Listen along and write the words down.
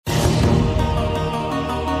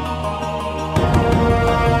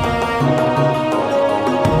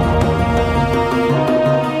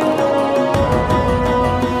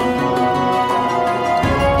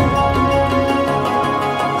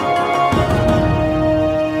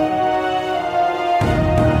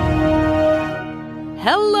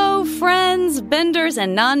benders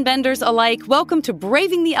and non-benders alike, welcome to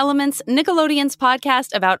Braving the Elements, Nickelodeon's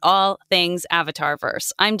podcast about all things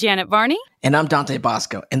Avatarverse. I'm Janet Varney. And I'm Dante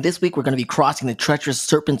Bosco. And this week we're going to be crossing the treacherous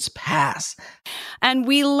Serpent's Pass. And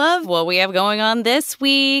we love what we have going on this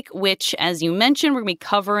week, which, as you mentioned, we're going to be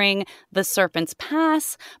covering the Serpent's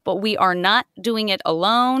Pass, but we are not doing it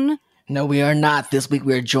alone. No, we are not. This week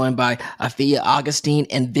we are joined by Afiya, Augustine,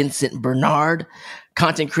 and Vincent Bernard,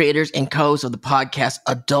 content creators and co-hosts of the podcast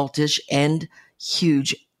Adultish and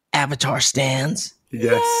huge Avatar stans.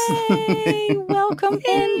 Yes. Yay! Welcome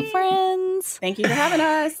in, friends. Thank you for having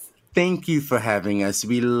us. Thank you for having us.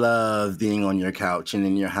 We love being on your couch and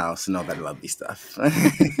in your house and all that lovely stuff. All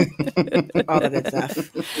the good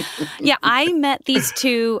stuff. Yeah, I met these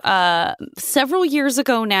two several years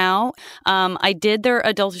ago now. I did their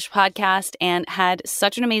Adultish podcast and had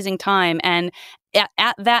such an amazing time. And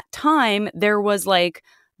at that time, there was like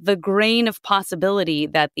the grain of possibility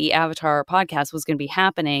that the Avatar podcast was going to be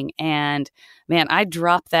happening. And man, I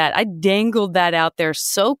dropped that. I dangled that out there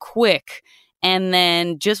so quick. And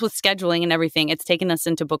then just with scheduling and everything, it's taken us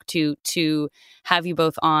into book 2 to have you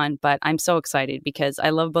both on. But I'm so excited because I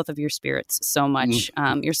love both of your spirits so much.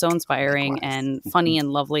 You're so inspiring and funny and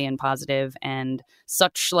lovely and positive and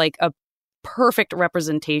such like a perfect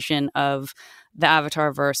representation of the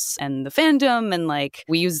Avatarverse and the fandom. And like,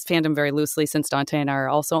 we use fandom very loosely since Dante and I are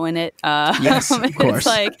also in it. Yes, of course. It's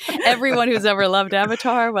like everyone who's ever loved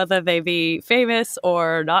Avatar, whether they be famous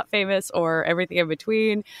or not famous or everything in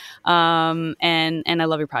between. And I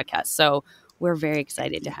love your podcast. So we're very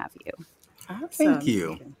excited to have you. Awesome. Thank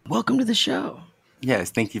you. Welcome to the show.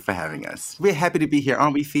 Yes, thank you for having us. We're happy to be here,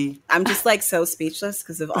 aren't we, Fee? I'm just like so speechless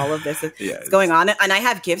because of all of this Yes. that's going on. And I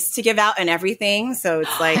have gifts to give out and everything. So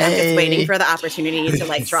it's like, I'm just waiting for the opportunity to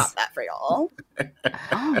like drop that for y'all.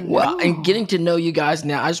 Well, and getting to know you guys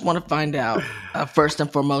now, I just want to find out, first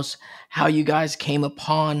and foremost, how you guys came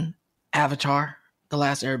upon Avatar, The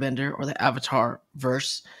Last Airbender, or the Avatar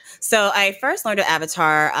verse. So I first learned of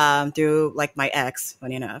Avatar through like my ex,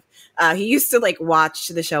 funny enough. He used to like watch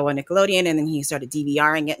the show on Nickelodeon and then he started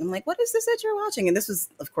DVRing it. And I'm like, what is this that you're watching? And this was,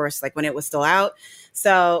 of course, like when it was still out.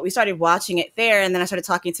 So we started watching it there. And then I started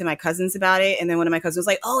talking to my cousins about it. And then one of my cousins was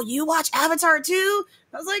like, oh, you watch Avatar too?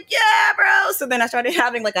 I was like, yeah, bro. So then I started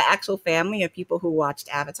having like an actual family of people who watched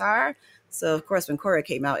Avatar. So of course, when Korra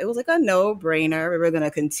came out, it was like a no-brainer. We were going to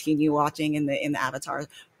continue watching in the Avatar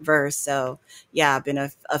verse. So yeah, I've been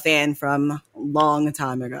a fan from a long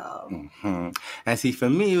time ago. Mm-hmm. And see, for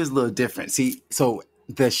me, it was a little different. See, so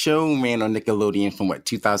the show ran on Nickelodeon from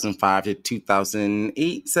 2005 to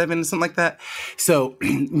 2008, 7, something like that. So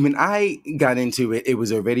when I got into it, it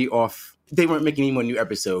was already off. They weren't making any more new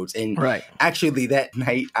episodes. And actually that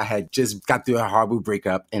night I had just got through a horrible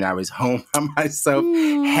breakup and I was home by myself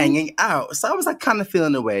hanging out. So I was like kind of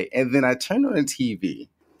feeling away. And then I turned on the TV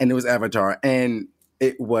and it was Avatar and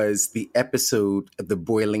it was the episode of the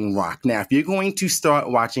Boiling Rock. Now, if you're going to start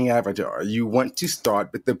watching Avatar, you want to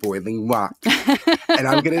start with the Boiling Rock. And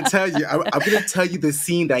I'm going to tell you, I'm going to tell you the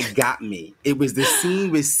scene that got me. It was the scene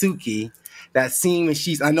with Suki. That scene when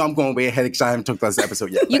I know I'm going way ahead because I haven't talked about this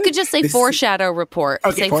episode yet. You could just say foreshadow report.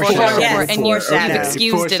 Okay, say foreshadow report, and you've foreshadow.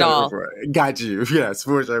 excused it all. Report. Got you. Yes,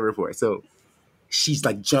 foreshadow report. So she's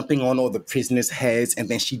like jumping on all the prisoners' heads, and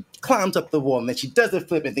then she climbs up the wall, and then she does a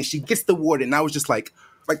flip, and then she gets the water. And I was just like,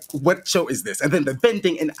 what show is this? And then the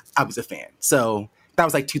vending, and I was a fan. So that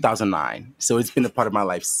was like 2009. So it's been a part of my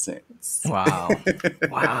life since. Wow.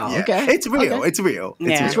 Wow. Yeah. Okay. It's real. Okay. It's real.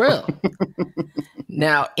 It's real.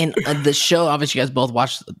 Now, in the show, obviously you guys both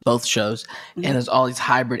watched both shows, and there's all these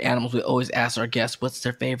hybrid animals. We always ask our guests, what's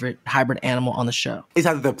their favorite hybrid animal on the show? It's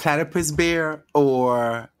either the platypus bear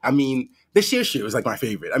or, the shirshu is like my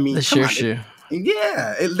favorite. The shirshu.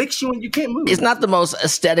 It licks you when you can't move. It's not the most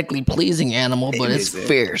aesthetically pleasing animal, but it's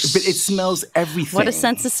fierce. But it smells everything. What a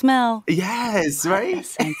sense of smell. Yes, right? What a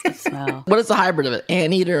sense of smell. What is the hybrid of it?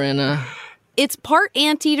 Anteater and a... It's part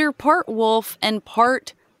anteater, part wolf, and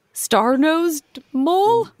part star-nosed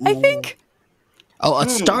mole, I think. Oh, a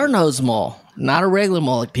star-nosed mole. Not a regular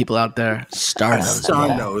mole like people out there.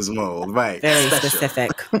 Star-nosed mole, right. Very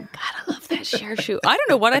specific. God, I love that shirshu. I don't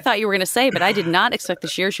know what I thought you were going to say, but I did not expect the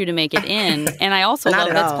shirshu to make it in. And I also love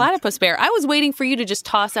that platypus bear. I was waiting for you to just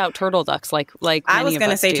toss out turtle ducks like I was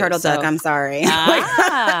going to say turtle duck. I'm sorry.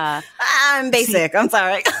 Ah. I'm basic. I'm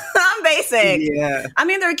sorry. I'm basic. Yeah. I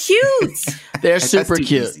mean, they're cute. They're That's super too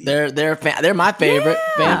cute. easy. They're my favorite.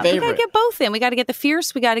 Fan We favorite. gotta get both in. We gotta get the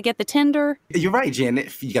fierce. We gotta get the tender. You're right,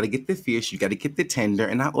 Janet. You got to get the fierce. You got to get the tender.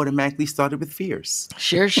 And I automatically started with fierce.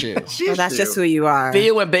 Sure. Well, that's just who you are.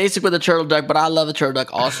 Thea went basic with the turtle duck, but I love the turtle duck.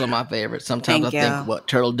 Also my favorite. Sometimes Thank I think you. what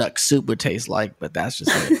turtle duck soup would taste like, but that's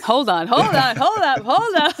just it. Hold on. I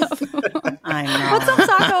know. What's up,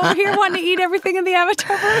 Sokka over here wanting to eat everything in the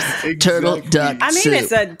Avatarverse? Turtle duck I mean, soup.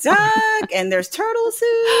 it's a duck and there's turtle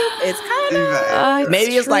soup. It's kind of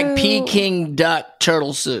Maybe it's like true. Peking duck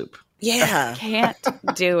turtle soup. yeah. Can't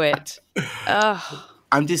do it. Ugh.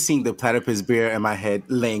 I'm just seeing the platypus bear in my head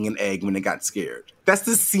laying an egg when it got scared. That's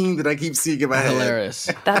the scene that I keep seeing in my head. Hilarious.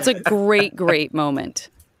 That's a great moment.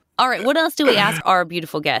 All right, what else do we ask our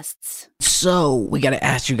beautiful guests? So we got to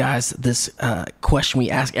ask you guys this question we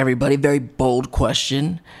ask everybody. Very bold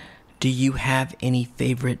question. Do you have any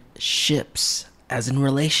favorite ships, as in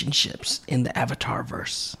relationships, in the Avatar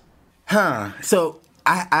verse? So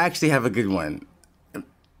I actually have a good one.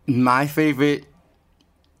 My favorite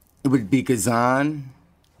would be Gazan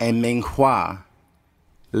and Meng Hua,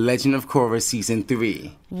 Legend of Korra Season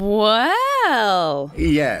 3. Well,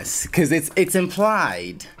 Yes, because it's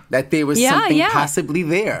implied that there was Yeah, something yeah. possibly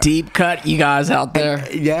there. Deep cut, you guys out there.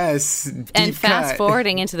 Yes. and deep fast cut.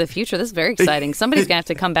 forwarding into the future, this is very exciting. Somebody's gonna have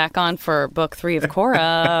to come back on for book 3 of Korra.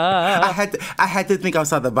 I had to think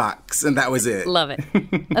outside the box, and that was it. Love it.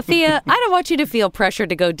 Afiya, I don't want you to feel pressure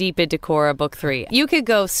to go deep into Korra book 3. You could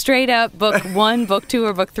go straight up book 1, book 2,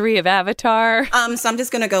 or book 3 of Avatar. So I'm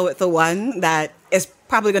just gonna go with the one that is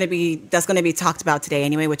probably gonna be talked about today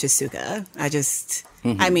anyway, which is Sukka.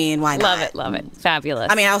 I mean, why not? Love it.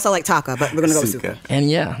 Fabulous. I mean, I also like Taka, but we're gonna go with Sukka. Sukka. And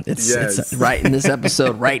yeah, it's Yes. right in this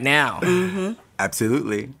episode right now.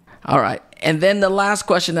 Absolutely. All right. And then the last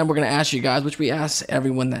question that we're going to ask you guys, which we ask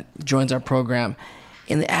everyone that joins our program.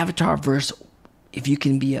 In the Avatar verse, if you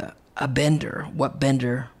can be a bender, what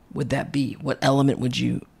bender would that be? What element would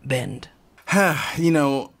you bend? You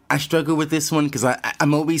know, I struggle with this one because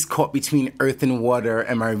I'm always caught between earth and water,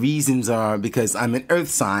 and my reasons are because I'm an earth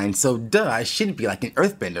sign, so I should be like an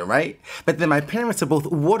earthbender, right? But then my parents are both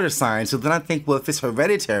water signs, so then I think, well, if it's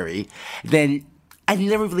hereditary, then I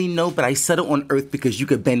never really know, but I settle on earth because you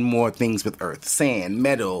could bend more things with earth. Sand,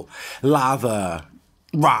 metal, lava,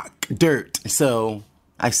 rock, dirt. So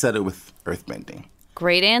I settle with earth bending.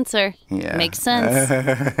 Great answer. Yeah. Makes sense.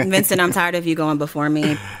 Vincent, I'm tired of you going before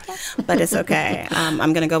me, but it's okay. I'm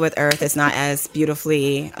going to go with Earth. It's not as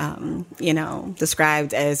beautifully,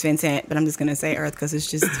 described as Vincent, but I'm just going to say Earth because it's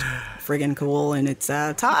just friggin' cool and it's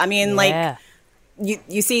Toph. I mean, Yeah.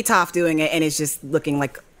 you see Toph doing it and it's just looking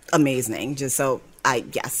like amazing. Just so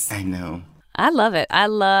yes. I know. I love it. I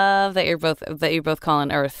love that you're both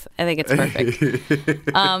calling Earth. I think it's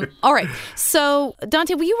perfect. All right. So,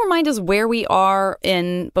 Dante, will you remind us where we are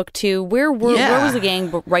in book 2? Where was the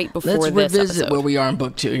gang right before Let's this revisit episode? where we are in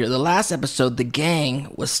book 2 here. The last episode, the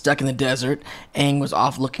gang was stuck in the desert. Aang was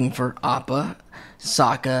off looking for Appa.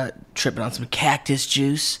 Sokka tripping on some cactus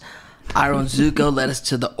juice. Iroh and Zuko led us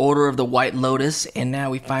to the Order of the White Lotus, and now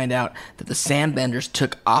we find out that the Sandbenders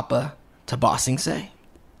took Appa to Ba Sing Se.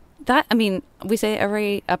 We say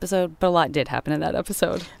every episode, but a lot did happen in that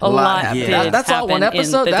episode. A lot happened. did That's all one happen in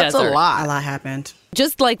episode? the That's desert. a lot. A lot happened.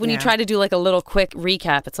 Just like when you Yeah. try to do like a little quick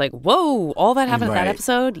recap, it's like, whoa, all that happened in that Right.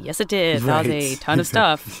 episode? Yes, it did. That was a Right. ton of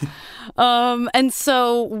stuff. And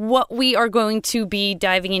so what we are going to be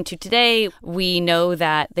diving into today, we know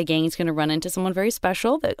that the gang is going to run into someone very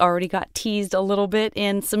special that already got teased a little bit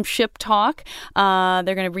in some ship talk. They're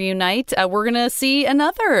going to reunite. We're going to see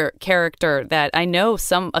another character that I know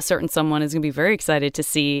a certain someone is going to be very excited to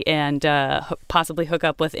see and possibly hook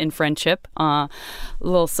up with in friendship. A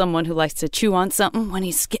little someone who likes to chew on something when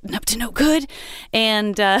he's getting up to no good.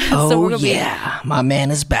 And so we're gonna My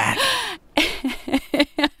man is back.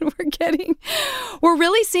 we're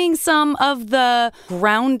really seeing some of the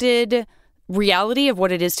grounded reality of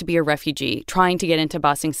what it is to be a refugee trying to get into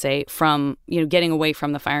Ba Sing Se from, getting away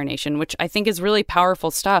from the Fire Nation, which I think is really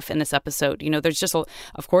powerful stuff in this episode. There's just,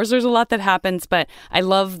 of course, there's a lot that happens, but I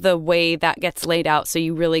love the way that gets laid out. So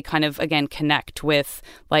you really kind of, again, connect with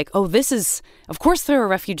like, oh, of course there are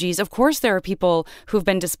refugees. Of course there are people who've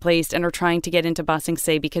been displaced and are trying to get into Ba Sing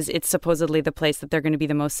Se because it's supposedly the place that they're going to be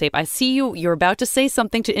the most safe. I see you're about to say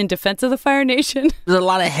something in defense of the Fire Nation. There's a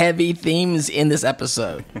lot of heavy themes in this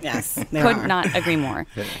episode. Yes. There are. could not agree more.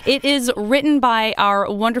 It is written by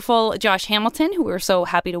our wonderful Josh Hamilton, who we're so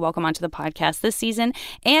happy to welcome onto the podcast this season,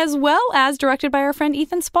 as well as directed by our friend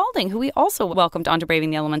Ethan Spalding, who we also welcomed onto Braving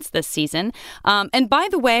the Elements this season. And by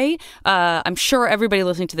the way, I'm sure everybody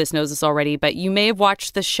listening to this knows this already, but you may have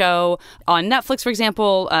watched the show on Netflix, for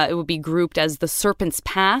example. It would be grouped as The Serpent's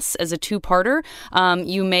Pass as a two-parter.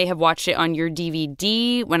 You may have watched it on your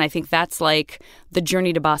DVD when I think that's like The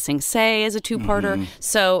Journey to Ba Sing Se as a two-parter.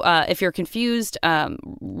 So if you're confused,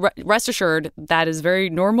 rest assured that is very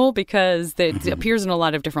normal because it appears in a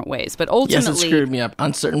lot of different ways. But ultimately... Yes, it screwed me up.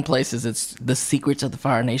 On certain places, it's The Secrets of the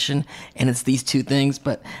Fire Nation, and it's these two things.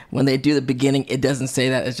 But when they do the beginning, it doesn't say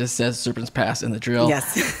that. It just says Serpent's Pass in the drill.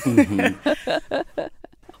 Yes.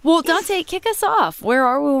 Well, Dante, kick us off. Where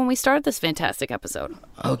are we when we start this fantastic episode?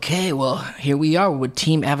 Okay, well, here we are with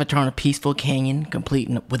Team Avatar in a peaceful canyon, complete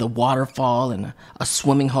with a waterfall and a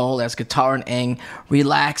swimming hole as Katara and Aang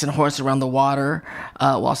relax and horse around the water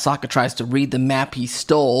while Sokka tries to read the map he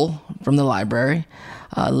stole from the library.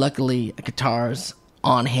 Luckily, Katara's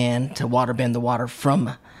on hand to waterbend the water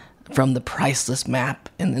from the priceless map.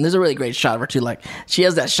 And there's a really great shot of her, too. Like, she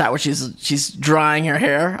has that shot where she's drying her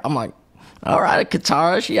hair. I'm like, all right,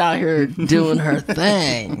 Katara, she out here doing her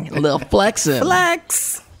thing. A little flexing.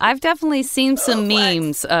 Flex. I've definitely seen some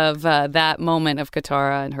memes of that moment of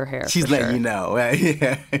Katara and her hair. She's letting you know.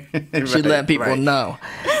 Yeah. She's letting people know.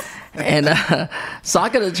 And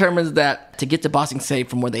Sokka determines that to get to Ba Sing Se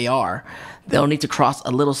from where they are, they'll need to cross a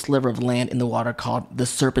little sliver of land in the water called the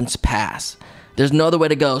Serpent's Pass. There's no other way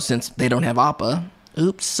to go since they don't have Appa.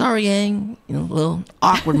 Oops, sorry, Aang. A little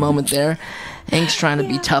awkward moment there. Aang's trying to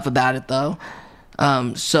be tough about it, though.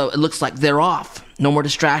 So it looks like they're off. No more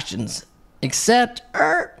distractions. Except,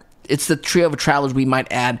 it's the trio of travelers we might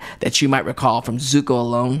add that you might recall from Zuko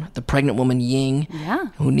alone, the pregnant woman Ying,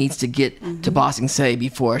 who needs to get to Ba Sing Se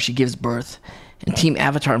before she gives birth. And Team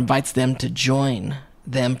Avatar invites them to join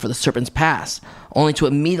them for the Serpent's Pass, only to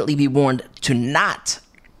immediately be warned to not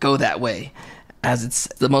go that way, as it's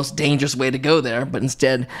the most dangerous way to go there, but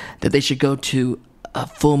instead that they should go to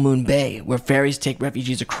Full Moon Bay, where ferries take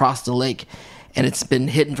refugees across the lake, and it's been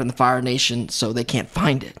hidden from the Fire Nation, so they can't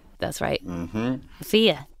find it. That's right.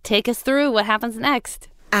 Afiya, take us through what happens next.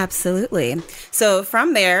 Absolutely. So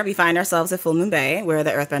from there, we find ourselves at Full Moon Bay, where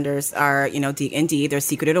the Earthbenders are, indeed, they're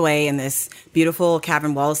secreted away in this beautiful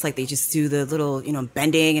cavern wall. It's like they just do the little,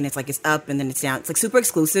 bending, and it's like it's up and then it's down. It's like super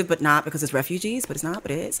exclusive, but not because it's refugees, but it's not,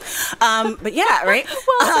 but it is. But yeah, right?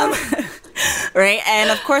 Right? And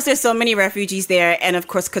of course, there's so many refugees there. And of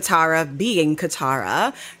course, Katara being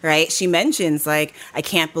Katara, right? She mentions, like, I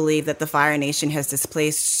can't believe that the Fire Nation has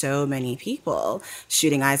displaced so many people.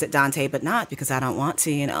 Shooting eyes at Dante, but not because I don't want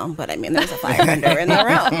to. But I mean, there's a firebender in the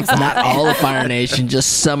room. So. Not all the Fire Nation,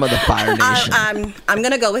 just some of the Fire Nation. I'm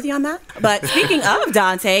going to go with you on that. But speaking of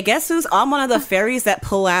Dante, guess who's on one of the ferries that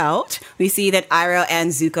pull out? We see that Iroh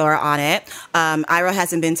and Zuko are on it. Iroh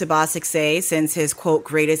hasn't been to Ba Sing Se since his, quote,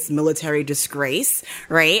 greatest military disgrace,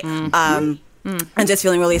 right? And just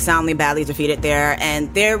feeling really soundly badly defeated there.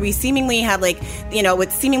 And there we seemingly have, like,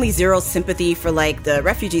 with seemingly zero sympathy for, like, the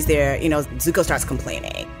refugees there, Zuko starts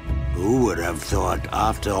complaining. Who would have thought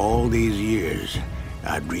after all these years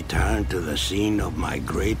I'd return to the scene of my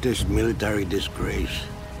greatest military disgrace?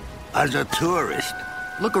 As a tourist.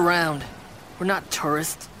 Look around. We're not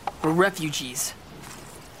tourists. We're refugees.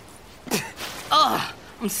 Ugh!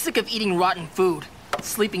 I'm sick of eating rotten food,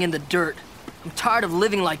 sleeping in the dirt. I'm tired of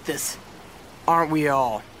living like this. Aren't we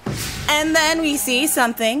all? And then we see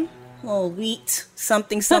something. Little wheat,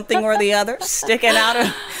 something or the other, sticking out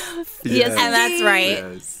of... Yes, and that's right.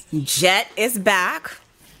 Yes. Jet is back.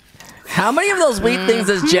 How many of those wheat things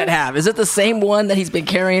does Jet have? Is it the same one that he's been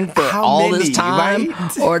carrying for all this time?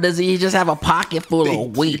 Right? Or does he just have a pocket full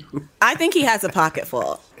of wheat? I think he has a pocket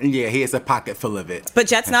full. Yeah, he has a pocket full of it. But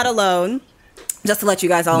Jet's not alone. Just to let you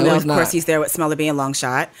guys all know, of course, he's there with Smelly and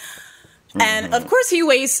Longshot. And of course, he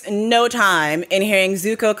wastes no time in hearing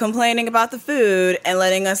Zuko complaining about the food and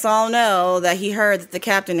letting us all know that he heard that the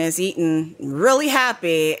captain is eating really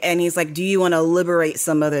happy. And he's like, do you want to liberate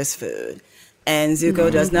some of this food? And Zuko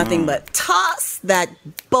does nothing but toss that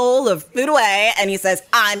bowl of food away. And he says,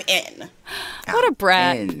 I'm in. What a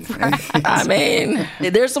brat. I mean,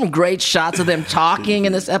 there's some great shots of them talking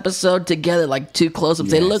in this episode together, like two close-ups.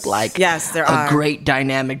 Yes. They look like a great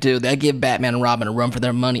dynamic dude. They give Batman and Robin a run for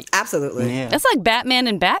their money. Absolutely. Yeah. That's like Batman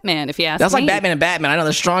and Batman, if you ask me. That's like Batman and Batman. I know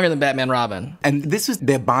they're stronger than Batman and Robin. And this was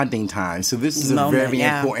their bonding time. So this is a very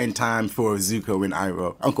important time for Zuko and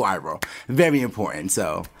Uncle Iroh. Very important.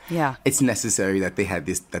 So it's necessary that they had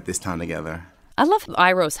this time together. I love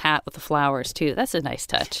Iroh's hat with the flowers, too. That's a nice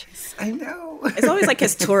touch. I know. It's always like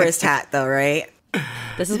his tourist hat, though, right?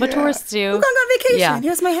 This is what tourists do. We're going on vacation. Yeah.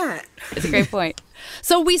 Here's my hat. It's a great point.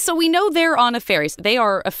 So we know they're on a ferry. They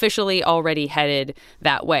are officially already headed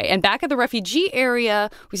that way. And back at the refugee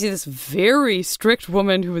area, we see this very strict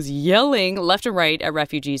woman who is yelling left and right at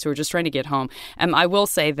refugees who are just trying to get home. And I will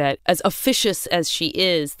say that as officious as she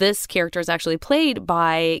is, this character is actually played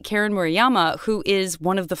by Karen Murayama, who is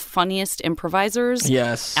one of the funniest improvisers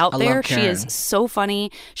out there. She is so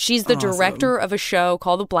funny. She's the director of a show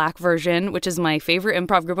called The Black Version, which is my favorite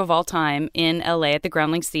improv group of all time in LA at the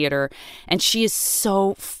Groundlings Theater. And she is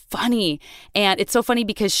so funny. And it's so funny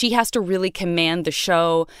because she has to really command the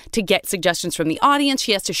show to get suggestions from the audience.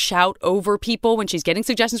 She has to shout over people when she's getting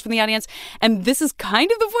suggestions from the audience. And this is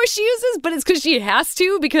kind of the voice she uses, but it's because she has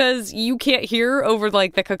to, because you can't hear over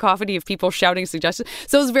like the cacophony of people shouting suggestions.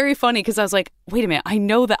 So it was very funny because I was like, wait a minute, I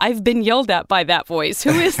know that I've been yelled at by that voice. Who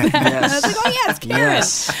is that? And I was like, oh yeah, it's Karen.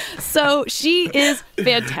 Yes. So she is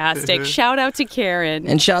fantastic. Shout out to Karen.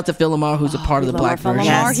 And shout out to Phil Lamar, who's a part of the Black Version.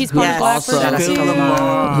 Yes. He's part of the Black Version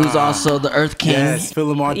too. Who's also the Earth King. Yes, Phil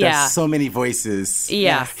Lamar does so many voices.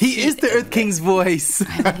 Yeah. He is the Earth King's voice.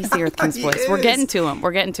 He's the Earth King's voice. We're getting to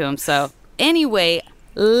him. So anyway,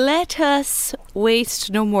 let us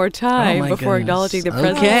waste no more time before acknowledging the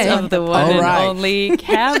presence of the one and only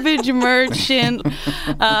Cabbage Merchant.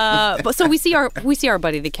 But so we see our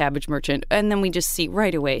buddy, the Cabbage Merchant, and then we just see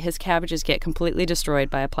right away his cabbages get completely destroyed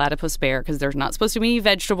by a platypus bear because there's not supposed to be any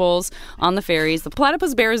vegetables on the ferries. The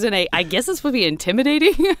platypus bear is I guess it's supposed to be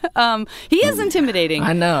intimidating. He is intimidating.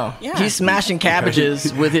 I know. Yeah. He's smashing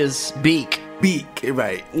cabbages with his beak.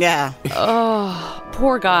 Right. Yeah. Oh,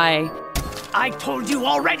 poor guy. I told you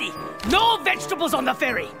already, no vegetables on the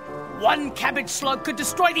ferry. One cabbage slug could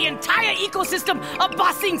destroy the entire ecosystem of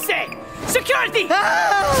Ba Sing Se. Security!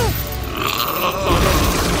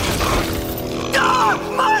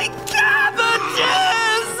 My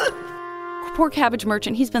cabbages! Poor Cabbage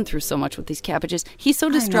Merchant. He's been through so much with these cabbages. He's so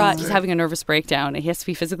distraught. He's having a nervous breakdown. And he has to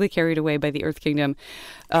be physically carried away by the Earth Kingdom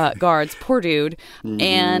guards. Poor dude.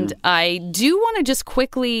 And I do want to just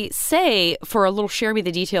quickly say, for a little share me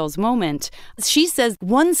the details moment, she says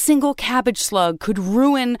one single cabbage slug could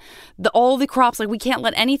ruin all the crops. Like, we can't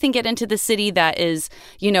let anything get into the city that is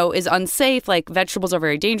unsafe. Like, vegetables are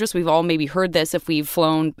very dangerous. We've all maybe heard this if we've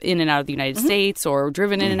flown in and out of the United States or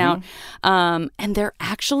driven in and out. And there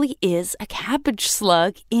actually is a cabbage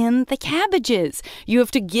slug in the cabbages. You have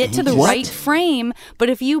to get to the right frame, but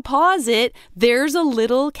if you pause it, there's a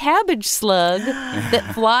little cabbage slug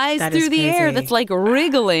that flies through the air that's like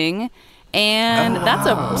wriggling. And that's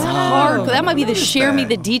hard. That might be the share me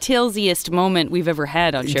the detailsiest moment we've ever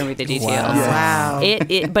had on Share Me the Details. Wow.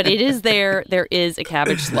 But it is there. There is a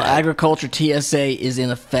cabbage slug. Agriculture TSA is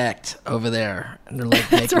in effect over there. And they're like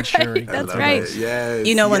making sure. That's right. Yes.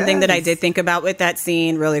 You know, one thing that I did think about with that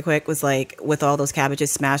scene really quick was like, with all those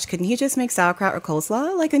cabbages smashed, couldn't he just make sauerkraut or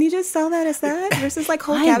coleslaw? Like, couldn't you just sell that as that versus like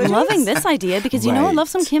whole cabbages? I'm loving this idea because I love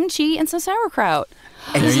some kimchi and some sauerkraut.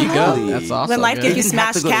 And there you go. That's awesome. When life gives you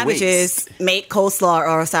smashed cabbages, make coleslaw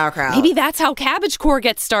or sauerkraut. Maybe that's how Cabbage Corps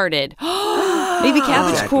gets started. Maybe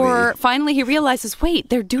Cabbage Corps, finally he realizes, wait,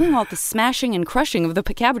 they're doing all the smashing and crushing of the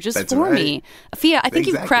cabbages for me. Afiya, I think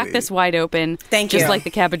you've cracked this wide open. Thank you. Just like the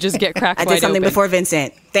cabbages get cracked wide open. I did something before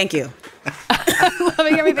Vincent. Thank you. I'm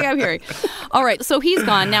loving everything I'm hearing. All right, so he's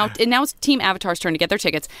gone. Now it's Team Avatar's turn to get their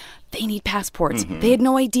tickets. They need passports. They had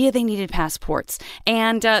no idea they needed passports.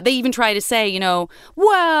 And they even try to say,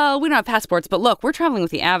 well, we don't have passports, but look, we're traveling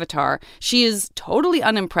with the Avatar. She is totally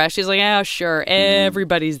unimpressed. She's like, oh, sure,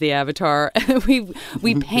 everybody's the Avatar. And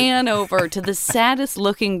we pan over to the saddest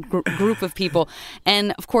looking group of people.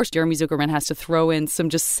 And of course, Jeremy Zuckerman has to throw in some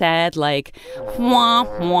just sad, like, wah,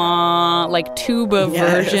 wah, like tuba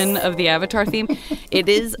version of the Avatar theme. It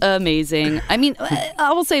is amazing. I mean,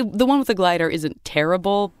 I will say the one with the glider isn't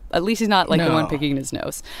terrible. At least he's not like the one picking his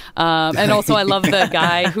nose. And also I love the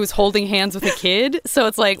guy who's holding hands with a kid. So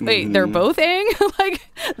it's like, wait, they're both Aang? Like,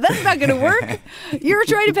 that's not going to work. You're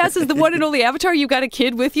trying to pass as the one and only Avatar. You got a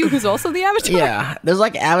kid with you who's also the Avatar. Yeah. There's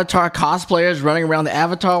like Avatar cosplayers running around the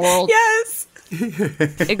Avatar world. Yes.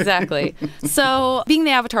 Exactly. So being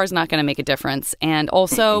the Avatar is not going to make a difference. And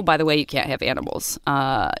also, by the way, you can't have animals.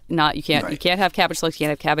 You can't have cabbage slugs, you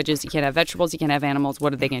can't have cabbages, you can't have vegetables, you can't have animals.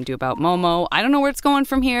 What are they going to do about Momo? I don't know where it's going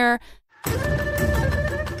from here.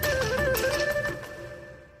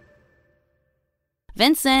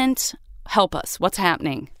 Vincent, help us. What's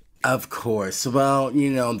happening? Of course. Well,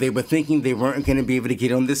 they were thinking they weren't going to be able to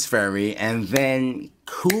get on this ferry, and then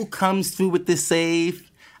who comes through with the save?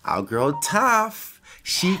 Our girl Toph.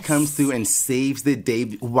 She comes through and saves the day.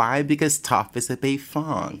 Why? Because Toph is a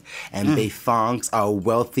Beifong. And Beifongs are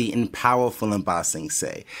wealthy and powerful in Ba Sing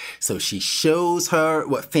Se. So she shows her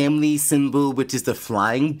what family symbol, which is the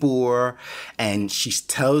flying boar. And she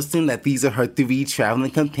tells them that these are her 3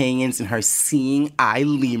 traveling companions and her seeing eye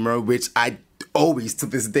lemur, which I always to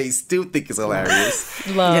this day still think is hilarious.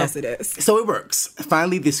 Love. Yes, it is. So it works.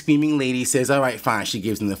 Finally, the screaming lady says, all right, fine. She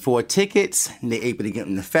gives them the 4 tickets. They're able to get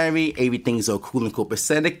on the ferry. Everything's all cool and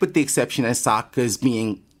copacetic, with the exception that Sokka's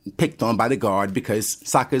being picked on by the guard, because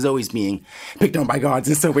Sokka is always being picked on by guards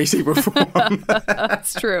in some way, shape, or form.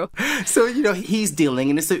 That's true. So, you know, he's dealing,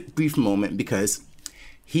 and it's a brief moment because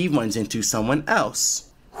he runs into someone else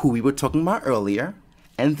who we were talking about earlier,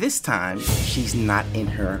 and this time she's not in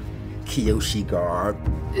her Kyoshi garb.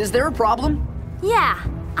 Is there a problem? Yeah,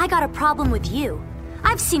 I got a problem with you.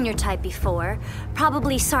 I've seen your type before.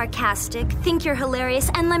 Probably sarcastic, think you're hilarious,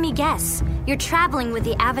 and let me guess, you're traveling with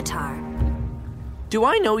the Avatar. Do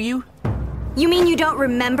I know you? You mean you don't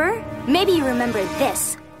remember? Maybe you remember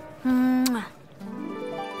this. And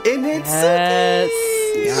it's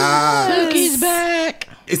Suki! Yes. Suki's back!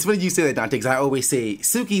 It's funny you say that, Dante, because I always say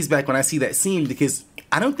Suki's back when I see that scene, because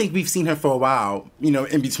I don't think we've seen her for a while, you know,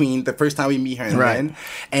 in between the first time we meet her and then.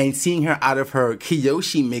 And seeing her out of her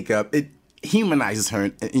Kyoshi makeup, it humanizes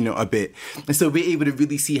her, you know, a bit. And so we're able to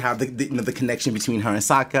really see how the connection between her and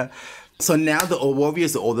Sokka. So now the old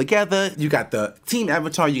warriors are all together. You got the Team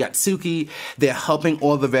Avatar, you got Suki. They're helping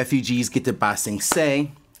all the refugees get to Ba Sing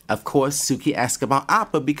Se. Of course, Suki asks about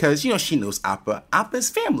Appa because, you know, she knows Appa. Appa's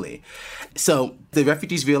family. So the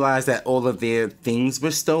refugees realize that all of their things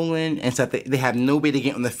were stolen, and so they have no way to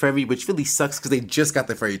get on the ferry, which really sucks because they just got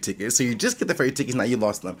the ferry tickets. So you just get the ferry tickets, now you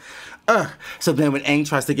lost them. So then when Aang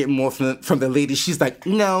tries to get more from the lady, she's like,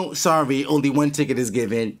 no, sorry, only 1 ticket is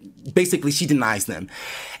given. Basically, she denies them.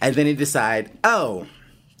 And then they decide,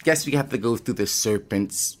 guess we have to go through the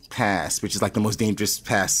Serpent's Pass, which is like the most dangerous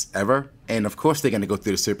pass ever. And of course they're going to go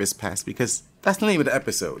through the Serpent's Pass because that's the name of the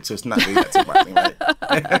episode. So it's not really that surprising,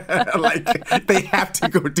 right? Like, they have to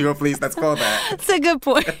go to a place that's called that. That's a good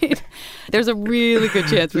point. There's a really good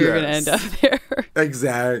chance we were going to end up there.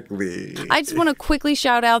 Exactly. I just want to quickly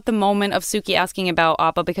shout out the moment of Suki asking about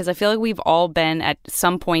Appa, because I feel like we've all been at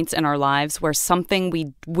some points in our lives where something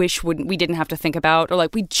we wish we didn't have to think about, or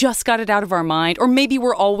like we just got it out of our mind, or maybe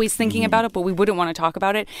we're always thinking about it, but we wouldn't want to talk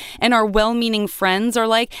about it. And our well-meaning friends are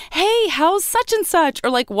like, hey, how's such and such?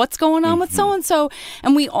 Or like, what's going on with so-and-so?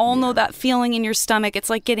 And we all know that feeling in your stomach. It's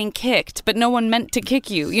like getting kicked, but no one meant to kick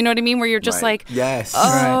you. You know what I mean? Where you're just like, yes,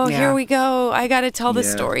 here we go. I got to tell the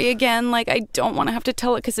story again. Like, I don't want to have to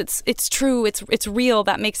tell it because it's true. It's real.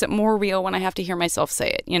 That makes it more real when I have to hear myself say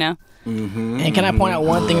it, you know? And can I point out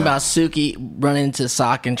one thing about Suki running into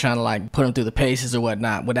Sokka and trying to like put him through the paces or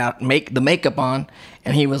whatnot without the makeup on,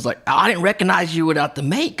 and he was like, I didn't recognize you without the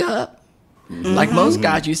makeup. Like most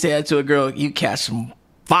guys, you say that to a girl, you catch some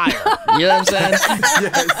fire. You know what I'm saying?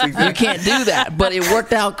 Yes, exactly. You can't do that, but it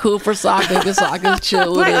worked out cool for Sokka because Sokka's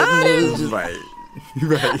chill with it. And it was just,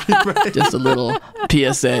 Right. just a little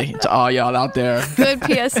PSA to all y'all out there. Good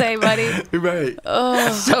PSA, buddy. Right.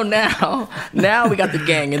 So now we got the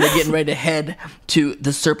gang, and they're getting ready to head to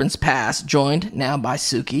the Serpent's Pass, joined now by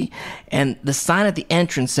Suki. And the sign at the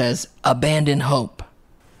entrance says, Abandon Hope.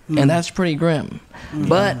 And that's pretty grim.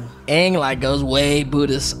 But Aang like goes way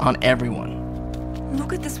Buddhist on everyone.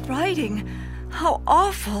 Look at this writing. How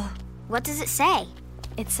awful. What does it say?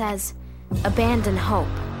 It says, abandon hope.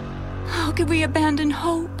 How could we abandon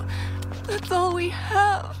hope? That's all we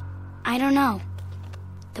have. I don't know.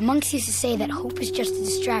 The monks used to say that hope is just a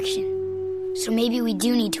distraction. So maybe we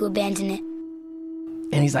do need to abandon it.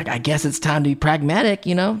 And he's like, I guess it's time to be pragmatic,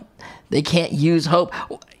 you know? They can't use hope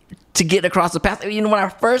to get across the path. You know, when I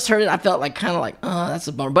first heard it, I felt like kind of like, oh, that's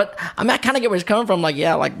a bummer. But I mean, I kind of get where he's coming from. Like,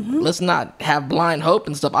 yeah, like, let's not have blind hope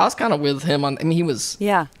and stuff. I was kind of with him on, I mean, he was,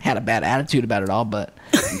 had a bad attitude about it all, but,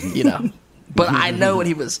 you know. But I know what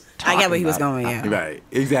he was talking about. I get where he was going, Right,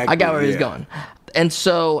 exactly. I got where he was going. And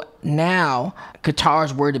so now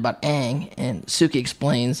Katara's worried about Aang, and Suki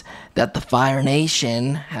explains that the Fire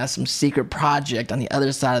Nation has some secret project on the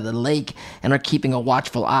other side of the lake and are keeping a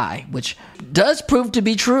watchful eye, which does prove to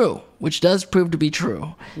be true.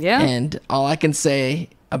 Yeah. And all I can say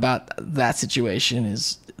about that situation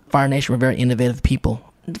is Fire Nation were very innovative people.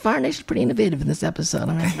 The Fire Nation's pretty innovative in this episode.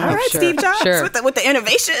 All right, Steve Jobs with the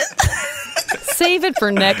innovation. Save it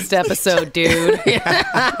for next episode, dude.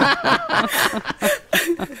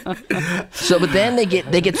 So, but then they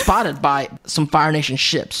get spotted by some Fire Nation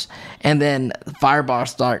ships, and then the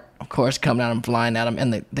Fireballs start course, coming at him, flying at him,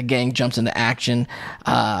 and the gang jumps into action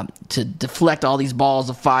to deflect all these balls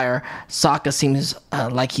of fire. Sokka seems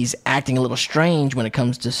like he's acting a little strange when it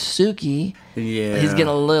comes to Suki. Yeah. He's getting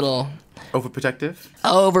a little... Overprotective.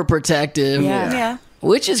 Yeah.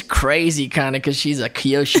 Which is crazy, kind of, because she's a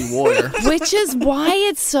Kyoshi warrior. Which is why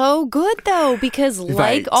it's so good, though, because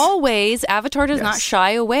like always, Avatar does not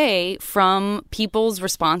shy away from people's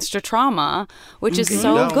response to trauma, which is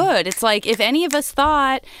so good. It's like, if any of us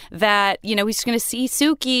thought that, you know, he's going to see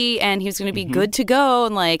Suki and he's going to be good to go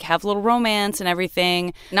and, like, have a little romance and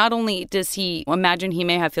everything, not only does he imagine he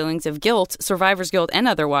may have feelings of guilt, survivor's guilt and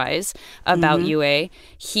otherwise, about Yue,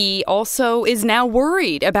 he also is now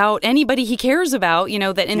worried about anybody he cares about, you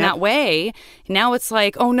know, that in that way, now it's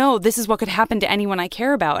like, oh no, this is what could happen to anyone I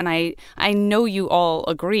care about. And I know you all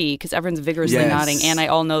agree, because everyone's vigorously nodding, and I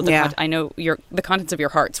all know I know the contents of your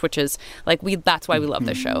hearts, which is like, that's why we love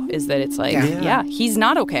this show, is that it's like, he's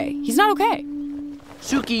not okay. He's not okay.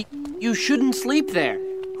 Suki, you shouldn't sleep there.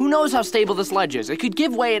 Who knows how stable this ledge is? It could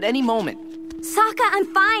give way at any moment. Sokka, I'm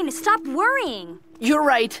fine. Stop worrying. You're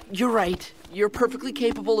right. You're perfectly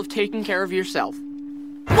capable of taking care of yourself.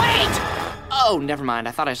 Wait! Oh, never mind.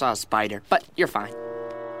 I thought I saw a spider, but you're fine.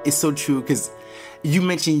 It's so true, because you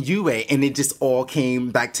mentioned Yue, and it just all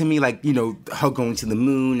came back to me, like, you know, her going to the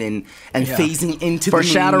moon and phasing into the moon. For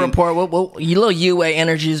Shadow Report, your little Yue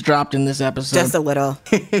energies dropped in this episode. Just a little.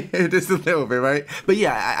 Just a little bit, right? But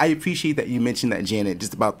yeah, I appreciate that you mentioned that, Janet,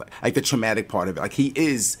 just about, like, the traumatic part of it. Like, he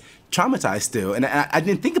is traumatized still, and I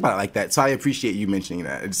didn't think about it like that, so I appreciate you mentioning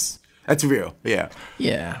that. That's real, yeah.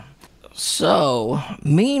 Yeah. So,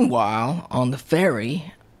 meanwhile, on the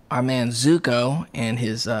ferry, our man Zuko and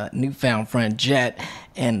his newfound friend Jet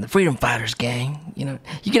and the Freedom Fighters gang. You know,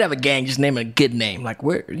 you could have a gang, just name it a good name. Like,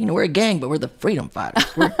 we're a gang, but we're the Freedom Fighters.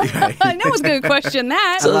 No one's going to question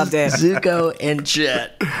that. So I loved it. Zuko and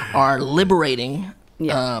Jet are liberating.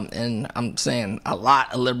 And I'm saying a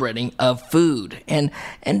lot of liberating of food. And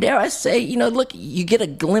dare I say, you know, look, you get a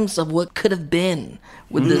glimpse of what could have been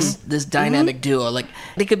with this dynamic duo. Like,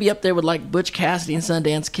 they could be up there with, like, Butch Cassidy and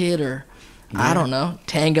Sundance Kid, or I don't know,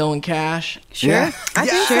 Tango and Cash. Sure. I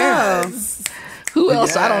think so. Who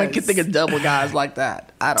else? I don't even think of double guys like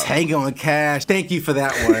that. I don't Tango and Cash. Thank you for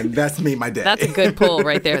that one. That's made my day. That's a good pull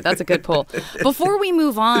right there. That's a good pull. Before we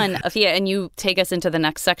move on, Afiya, and you take us into the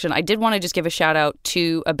next section, I did want to just give a shout out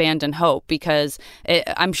to Abandon Hope, because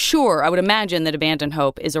I would imagine that Abandon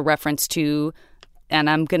Hope is a reference to, and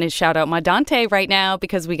I'm going to shout out my Dante right now,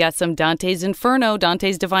 because we got some Dante's Inferno,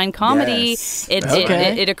 Dante's Divine Comedy. Yes.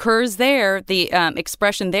 It occurs there. The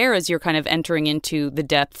expression there, as you're kind of entering into the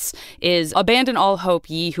depths, is abandon all hope,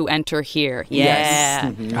 ye who enter here. Yeah. Yes.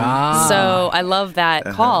 Mm-hmm. So I love that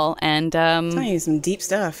call. And telling you some deep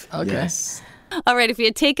stuff. Okay. Yes. All right, if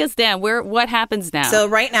you take us down, what happens now? So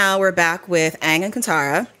right now we're back with Aang and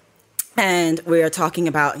Katara. And we are talking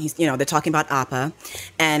about, they're talking about Appa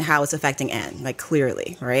and how it's affecting Aang, like,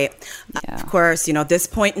 clearly, right? Yeah. Of course, at this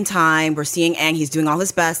point in time, we're seeing Aang, he's doing all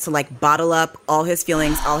his best to, like, bottle up all his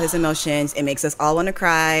feelings, all his emotions. It makes us all want to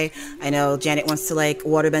cry. I know Janet wants to, like,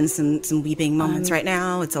 waterbend some weeping moments right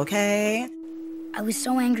now. It's okay. I was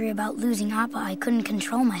so angry about losing Appa, I couldn't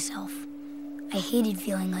control myself. I hated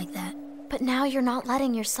feeling like that. But now you're not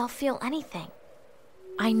letting yourself feel anything.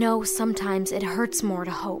 I know sometimes it hurts more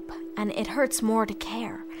to hope, and it hurts more to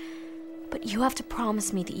care. But you have to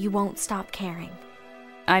promise me that you won't stop caring.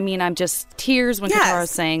 I mean, I'm just tears when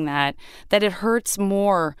Katara's saying that it hurts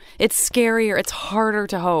more. It's scarier. It's harder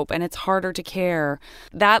to hope, and it's harder to care.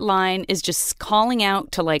 That line is just calling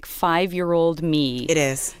out to, like, 5-year-old me. It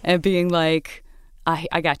is. And being like,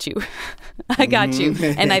 I got you. I got you.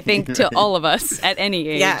 And I think to all of us at any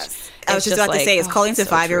age. Yes. I was just about to say, it's calling to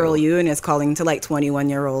 5-year-old you, and it's calling to, like,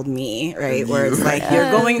 21-year-old me, right? Where it's like, you're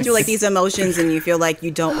going through, like, these emotions, and you feel like you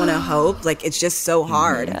don't want to hope. Like, it's just so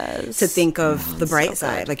hard to think of the bright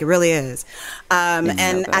side. Like, it really is.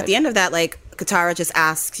 And at the end of that, like, Katara just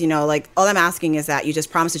asks, like, all I'm asking is that you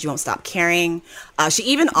just promise that you won't stop caring. She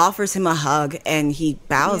even offers him a hug, and he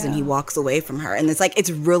bows and he walks away from her. And it's like, it's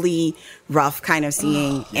really rough kind of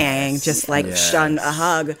seeing Aang just, like, shun a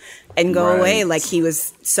hug and go away. Like, he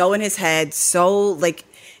was so in his head, so, like,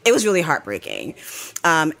 it was really heartbreaking.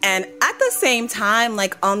 And at the same time,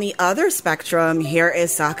 like, on the other spectrum, here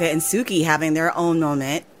is Sokka and Suki having their own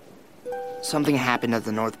moment. Something happened at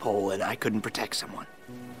the North Pole, and I couldn't protect someone.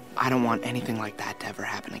 I don't want anything like that to ever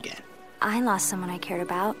happen again. I lost someone I cared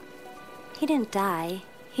about. He didn't die.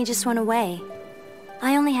 He just went away.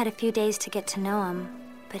 I only had a few days to get to know him,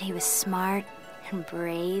 but he was smart and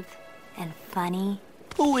brave and funny.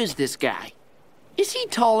 Who is this guy? Is he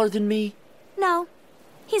taller than me? No,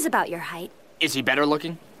 he's about your height. Is he better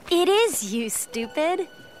looking? It is you, stupid.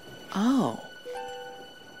 Oh.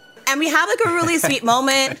 And we have like a really sweet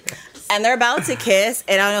moment. And they're about to kiss.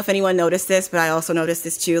 And I don't know if anyone noticed this, but I also noticed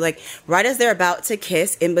this too. Like, right as they're about to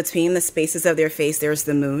kiss, in between the spaces of their face, there's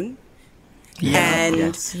the moon. Yeah. And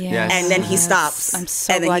and then he stops. I'm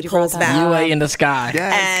so and then glad he you brought pulls that back. UA in the sky.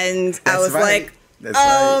 And I was like,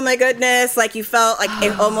 my goodness. Like, you felt like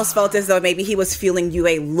it almost felt as though maybe he was feeling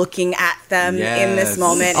Yue looking at them in this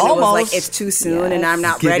moment. And it was like, it's too soon and I'm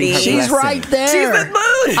not ready. She's right there. She's the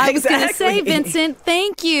moon. I was going to say, Vincent,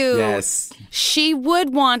 thank you. Yes. She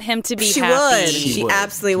would want him to be She happy. would. She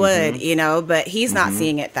absolutely would, you know, but he's not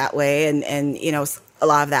seeing it that way. And you know, a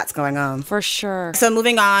lot of that's going on. For sure. So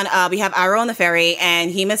moving on, we have Iroh on the ferry, and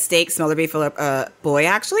he mistakes Smellerbee for a boy,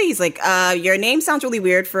 actually. He's like, your name sounds really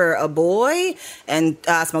weird for a boy. And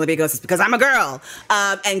Smellerbee goes, it's because I'm a girl.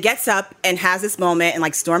 And gets up and has this moment and,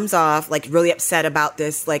 like, storms off, like, really upset about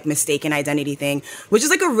this, like, mistaken identity thing, which is,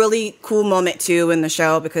 like, a really cool moment, too, in the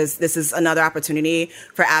show, because this is another opportunity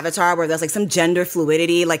for Avatar where there's, like, some gender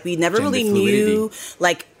fluidity. Like, we never really knew,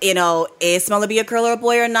 like, you know, is Smellerbee a girl or a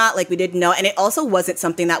boy or not? Like, we didn't know. And it also wasn't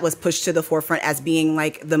something that was pushed to the forefront as being,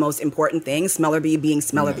 like, the most important thing. Smellerbee being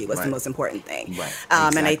Smellerbee was the most important thing. Right.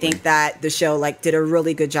 And I think that the show, like, did a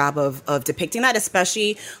really good job of depicting that,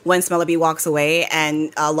 especially when Smellerbee walks away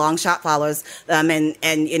and Longshot follows and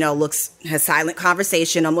you know, has silent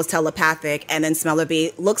conversation, almost telepathic. And then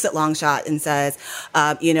Smellerbee looks at Longshot and says,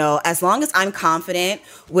 you know, as long as I'm confident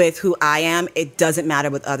with who I am, it doesn't matter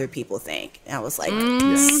what other people think. And I was like,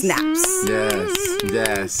 snaps.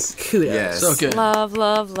 Yes. Kudos. Yes. So good.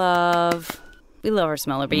 Love. We love our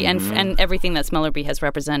Smellerbee and everything that Smellerbee has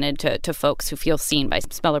represented to folks who feel seen by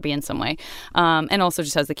Smellerbee in some way. And also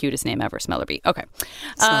just has the cutest name ever, Smellerbee. Okay.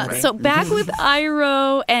 So back with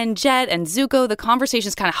Iroh and Jet and Zuko, the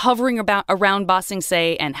conversation's kind of hovering around Ba Sing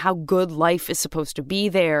Se and how good life is supposed to be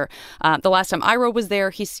there. The last time Iroh was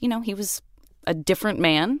there, he was a different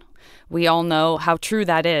man. We all know how true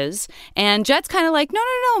that is. And Jet's kind of like, no,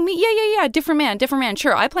 me, yeah, different man.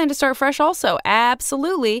 Sure, I plan to start fresh also.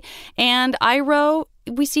 Absolutely. And Iroh,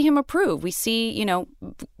 we see him approve. We see, you know,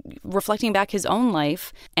 reflecting back his own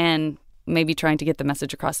life and maybe trying to get the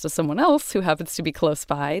message across to someone else who happens to be close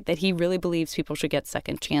by that he really believes people should get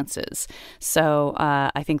second chances. So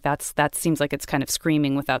I think that seems like it's kind of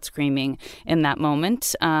screaming without screaming in that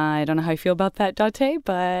moment. I don't know how you feel about that, Dante,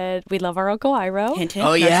 but we love our Uncle Iroh. Hint, hint,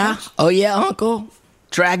 Oh yeah, Uncle.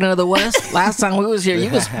 Dragon of the West. Last time we was here, you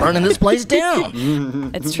was burning this place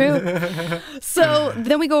down. It's true. So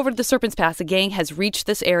then we go over to the Serpent's Pass. The gang has reached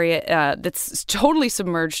this area that's totally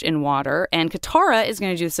submerged in water, and Katara is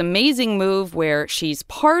going to do this amazing move where she's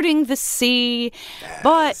parting the sea,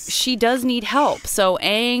 but she does need help. So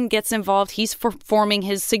Aang gets involved. He's forming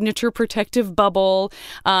his signature protective bubble.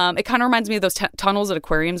 It kind of reminds me of those tunnels at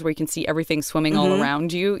aquariums where you can see everything swimming all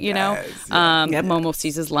around you, you know? Momo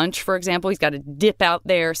sees his lunch, for example. He's got to dip out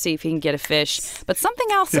there, see if he can get a fish. But something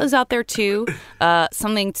else is out there too.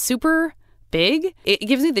 Something super big. It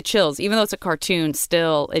gives me the chills. Even though it's a cartoon,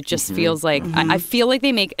 still, it just feels like I feel like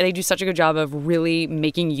they do such a good job of really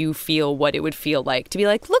making you feel what it would feel like to be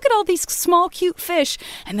like, look at all these small cute fish,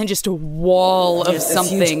 and then just a wall of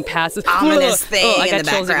something passes. Ominous thing I got in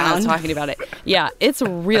the chills even when I was background. talking about it. Yeah, it's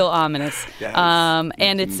real ominous. And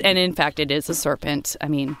in fact it is a serpent. I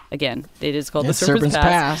mean, again, it is called the Serpent's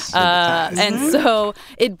Pass. And so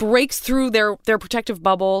it breaks through their protective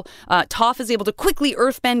bubble. Toph is able to quickly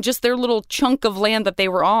earthbend just their little chunk of land that they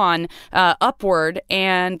were on upward,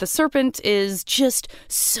 and the serpent is just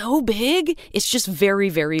so big. It's just very,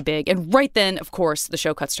 very big. And right then, of course, the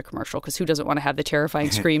show cuts to commercial, because who doesn't want to have the terrifying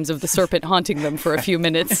screams of the serpent haunting them for a few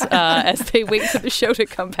minutes as they wait for the show to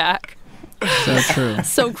come back. So true.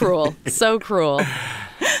 So cruel. So cruel.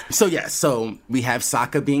 So we have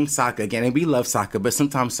Sokka being Sokka again, and we love Sokka, but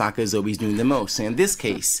sometimes Sokka is always doing the most. So in this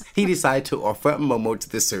case, he decided to offer up Momo to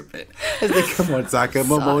the serpent. It's like, come on, Sokka.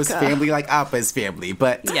 Momo's family like Appa's family,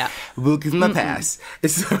 but we'll give him a pass.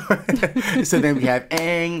 So then we have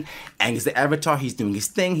Aang. Aang is the Avatar. He's doing his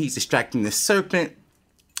thing. He's distracting the serpent.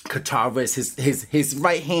 Katara is his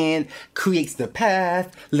right hand, creates the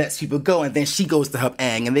path, lets people go, and then she goes to help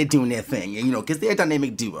Aang, and they're doing their thing. And, you know, because they're a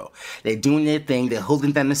dynamic duo. They're doing their thing. They're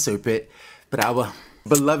holding down the serpent. But our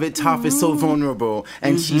beloved Toph is so vulnerable,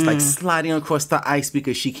 and she's like sliding across the ice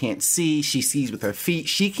because she can't see. She sees with her feet.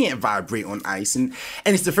 She can't vibrate on ice. And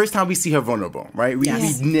it's the first time we see her vulnerable, right? We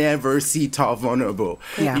never see Toph vulnerable.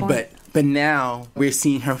 Yeah. But now we're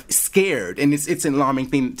seeing her scared, and it's an alarming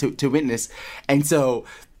thing to witness. And so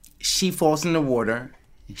she falls in the water.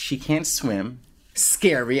 She can't swim.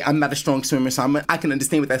 scary. I'm not a strong swimmer, so I can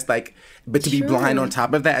understand what that's like. But to be blind on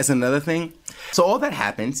top of that is another thing. So all that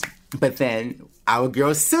happens, but then our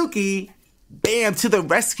girl Suki, bam, to the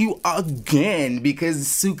rescue again, because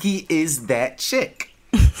Suki is that chick.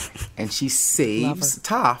 And she saves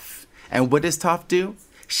Toph. And what does Toph do?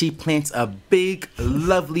 She plants a big,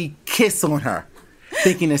 lovely kiss on her,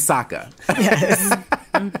 thinking it's Sokka. Yes.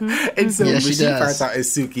 And so when she finds out it's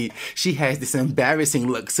Suki, she has this embarrassing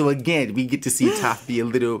look. So again, we get to see Toph be a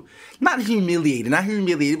little, not humiliated,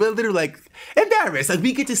 but a little like embarrassed. Like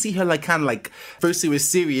we get to see her like kind of like, first it was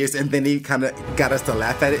serious and then they kind of got us to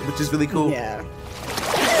laugh at it, which is really cool. Yeah.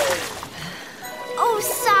 Oh,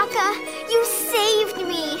 Sokka, you saved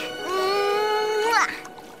me. Mwah.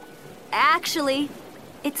 Actually,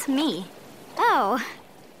 it's me. Oh,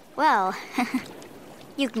 well,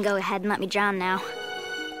 you can go ahead and let me drown now.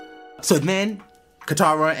 So then,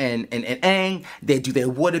 Katara and Aang, they do their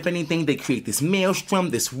water bending thing. They create this maelstrom,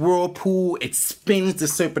 this whirlpool. It spins the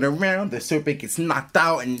serpent around. The serpent gets knocked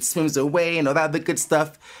out and swims away and all that other good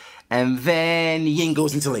stuff. And then Ying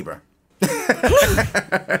goes into labor.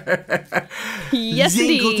 Yes,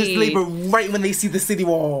 Ying goes indeed. into labor right when they see the city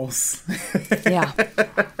walls. Yeah.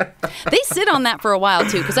 They sit on that for a while,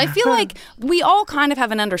 too, because I feel like we all kind of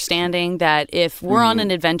have an understanding that if we're on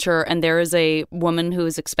an adventure and there is a woman who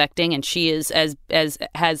is expecting and she is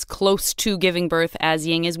as close to giving birth as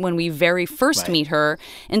Ying is when we very first meet her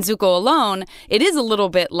in Zuko Alone, it is a little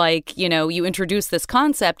bit like, you know, you introduce this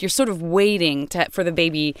concept, you're sort of waiting for the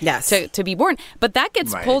baby to be born. But that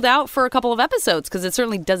gets pulled out for a couple of episodes because it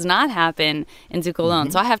certainly does not happen in Zuko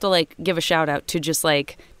Alone. So I have to, like, give a shout out to just,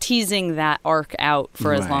 like, teasing that arc out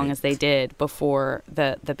for as long as they did before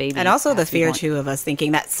the baby. And also the fear, too, of us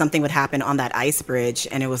thinking that something would happen on that ice bridge.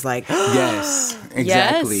 And it was like, yes,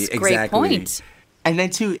 exactly. Yes, great point. And then,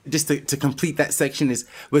 too, just to complete that section is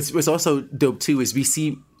what's also dope, too, is we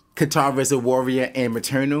see Katara as a warrior and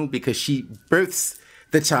maternal because she births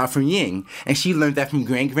the child from Ying. And she learned that from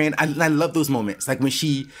Gran. I love those moments. Like when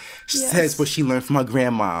she says what she learned from her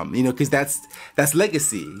grandmom, you know, because that's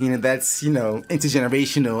legacy. You know, that's, you know,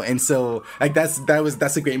 intergenerational. And so like that's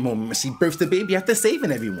a great moment. When she births the baby after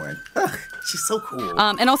saving everyone. Ugh, she's so cool.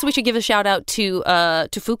 And also we should give a shout out to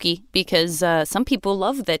Fuki because some people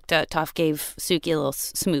love that Toph gave Suki a little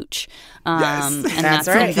smooch. Yes. And that's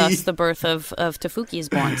right. thus the birth of Tefuki is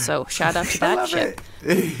born. So shout out to that ship.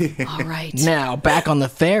 All right. Now, back on the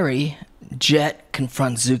ferry, Jet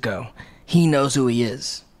confronts Zuko. He knows who he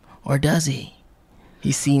is. Or does he?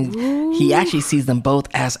 He actually sees them both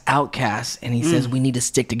as outcasts, and he says, we need to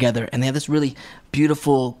stick together. And they have this really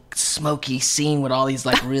beautiful, smoky scene with all these,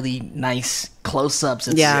 like, really nice close-ups.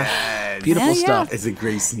 It's beautiful stuff. It's a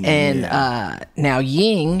great scene. And now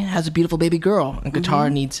Ying has a beautiful baby girl, and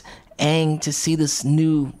Katara needs Aang to see this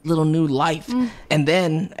new life. And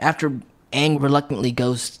then, after Aang reluctantly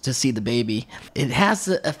goes to see the baby, it has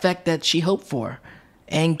the effect that she hoped for.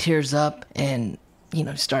 Aang tears up and, you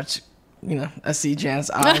know, starts, you know, I see Jan's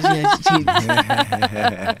eyes.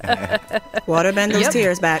 waterbend those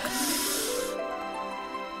tears back.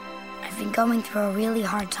 I've been going through a really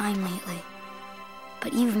hard time lately,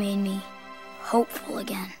 but you've made me hopeful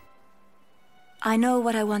again. I know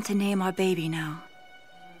what I want to name our baby now.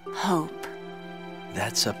 Hope.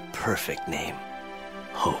 That's a perfect name.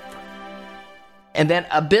 Hope. And then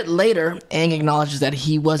a bit later, Aang acknowledges that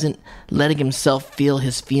he wasn't letting himself feel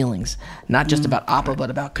his feelings. Not just about Appa, but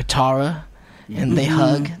about Katara. And they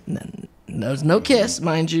hug. There's no kiss,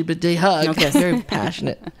 mind you, but they hug. No kiss. Very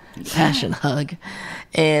passionate hug.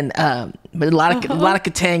 And but a lot of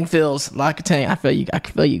Katang feels. A lot of Katang. I feel you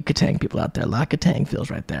Katang people out there. A lot of Katang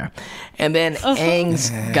feels right there. And then Aang's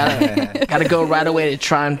gotta go right away to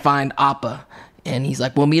try and find Appa. And he's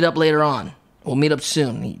like, "We'll meet up later on. We'll meet up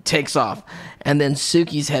soon." He takes off. And then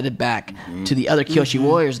Suki's headed back to the other Kyoshi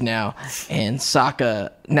warriors now. And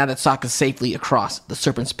now that Sokka's safely across the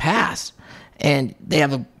Serpent's Pass. And they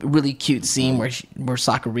have a really cute scene where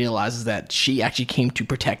Sokka realizes that she actually came to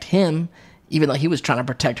protect him, even though he was trying to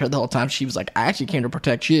protect her the whole time. She was like, I actually came to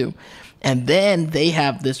protect you. And then they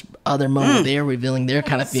have this other moment where they're revealing their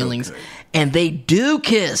kind of feelings. So and they do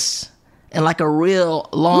kiss. And like a real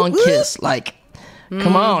long kiss. Like,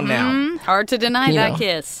 come on now. Hard to deny that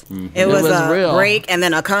kiss. It was a real break and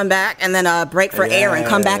then a comeback and then a break for air and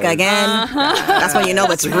come back again. That's when you know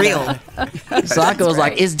it's real. Sokka was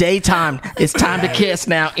like, it's daytime. It's time to kiss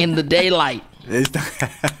now in the daylight.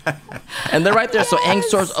 And they're right there. So Aang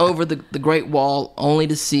soars over the Great Wall only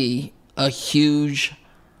to see a huge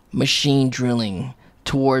machine drilling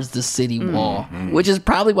towards the city wall, which is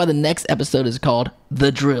probably why the next episode is called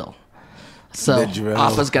The Drill. So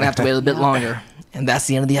Appa's going to have to wait a bit longer. And that's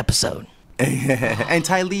the end of the episode. And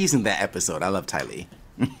Ty Lee's in that episode. I love Ty Lee.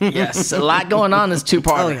 Yes, a lot going on in this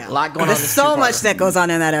two-parter. Oh, yeah. A lot going on. There's so much that goes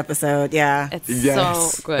on in that episode. Yeah. It's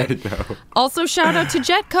so good. I know. Also, shout out to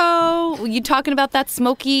Jetco. You talking about that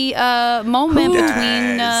smoky moment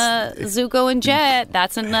between Zuko and Jet.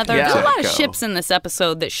 That's another. Yeah. There's a lot of Jetco. ships in this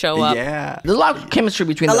episode that show up. Yeah. There's a lot of chemistry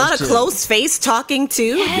between A those lot of two. close face talking,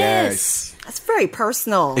 too. Yes. That's very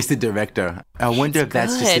personal. It's the director. I wonder if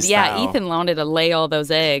that's just Good. his Yeah, style. Ethan wanted to lay all those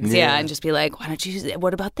eggs. Yeah, Yeah. and just be like, why don't you,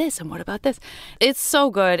 what about this and what about this? It's so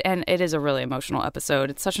good, and it is a really emotional episode.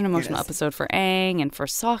 It's such an emotional episode for Aang and for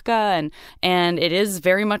Sokka, and it is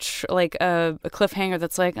very much like a cliffhanger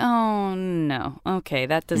that's like, oh no, okay,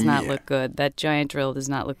 that does not look good. That giant drill does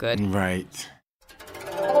not look good. Right.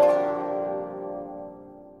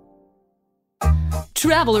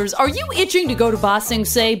 Travelers, are you itching to go to Ba Sing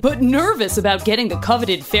Se but nervous about getting the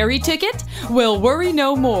coveted ferry ticket? Well, worry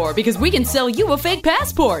no more, because we can sell you a fake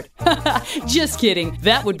passport. Just kidding,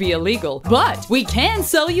 that would be illegal. But we can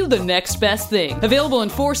sell you the next best thing. Available in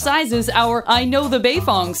 4 sizes, our I Know the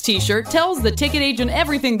Beifongs t-shirt tells the ticket agent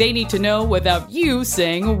everything they need to know without you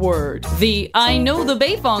saying a word. The I Know the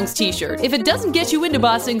Beifongs t-shirt. If it doesn't get you into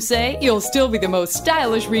Ba Sing Se, you'll still be the most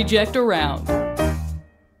stylish reject around.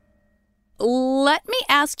 Let me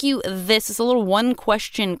ask you this. It's a little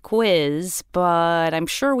one-question quiz, but I'm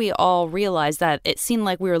sure we all realize that it seemed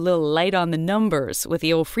like we were a little light on the numbers with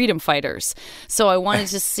the old freedom fighters. So I wanted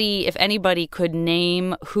to see if anybody could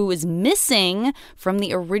name who is missing from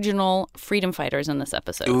the original freedom fighters in this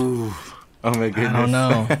episode. Ooh. Oh, my goodness.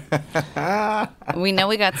 I don't know. We know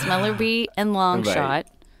we got Smellerbee and Longshot. Right.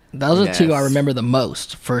 Those are two I remember the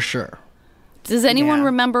most, for sure. Does anyone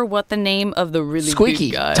remember what the name of the really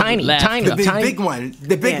Squeaky, big guy? tiny, The tiny. big one.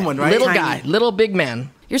 The big one, right? Little Tiny. guy, little big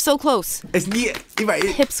man. You're so close. It's you're right.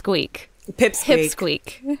 Pipsqueak.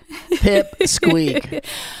 Pipsqueak. Pipsqueak.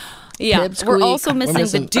 Yeah, Pipsqueak. we're also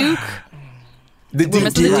missing the Duke. The We're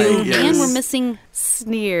missing the Duke, right, yes. and we're missing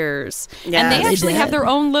Sneers. Yeah, and they they actually did. have their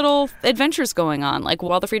own little adventures going on. Like,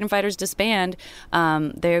 while the Freedom Fighters disband,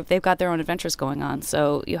 they've got their own adventures going on.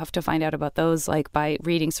 So you have to find out about those, like, by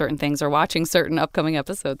reading certain things or watching certain upcoming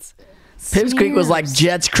episodes. Pipsqueak was like,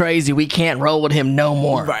 Jet's crazy. We can't roll with him no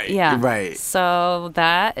more. Right. Yeah. Right. So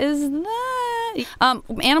that is that.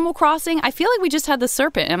 Animal Crossing, I feel like we just had the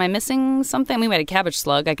serpent. Am I missing something? We had a cabbage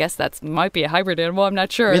slug. I guess that might be a hybrid animal. I'm not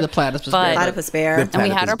sure. We're the platypus bear. Platypus bear. And we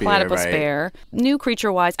had our platypus right. bear. New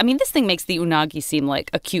creature-wise, I mean, this thing makes the unagi seem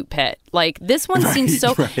like a cute pet. Like, this one seems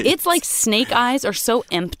so... right. It's like snake eyes are so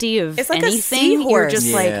empty of It's like a anything. You're seahorse.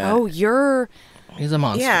 just like, Yeah. oh, you're... He's a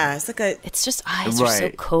monster. Yeah, it's like a... It's just eyes are so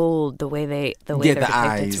Right. cold the way they're the depicted.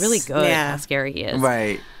 eyes. It's really good Yeah. how scary he is.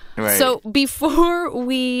 Right. Right. So before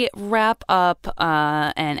we wrap up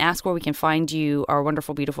and ask where we can find you, our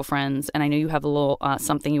wonderful, beautiful friends, and I know you have a little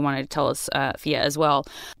something you wanted to tell us, Fia, as well.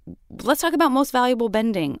 Let's talk about most valuable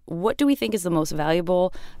bending. What do we think is the most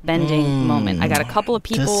valuable bending moment? I got a couple of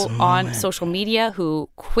people on social media who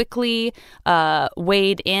quickly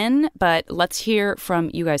weighed in, but let's hear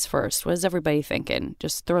from you guys first. What is everybody thinking?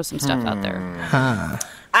 Just throw some stuff out there.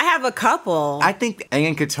 I have a couple. I think Aang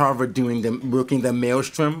and Katara working the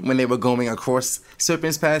maelstrom when they were going across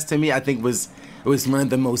Serpent's Pass, to me, I think was one of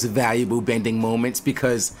the most valuable bending moments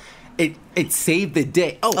because it saved the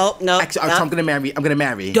day. Oh no! Actually, no. I'm gonna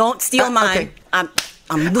marry. Don't steal mine. Okay.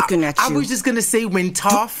 I'm looking at you. I was just gonna say when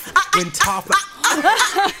Toph.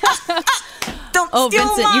 Oh, steal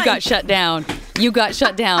Vincent, mine. you got shut down. You got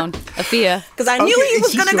shut down, Afiya. Because I knew he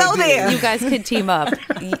was going to go there. You guys could team up.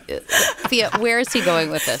 Afiya, where is he going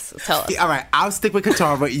with this? Tell us. All right, I'll stick with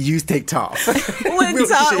Katara. You take Toph.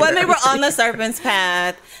 When they were on the Serpent's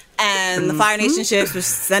Path and the Fire Nation ships were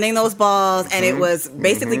sending those balls and it was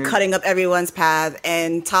basically cutting up everyone's path,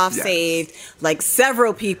 and Toph saved like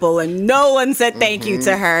several people and no one said thank you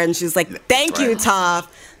to her, and she was like, thank you, Toph.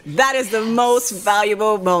 That is the most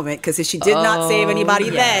valuable moment, because if she did not save anybody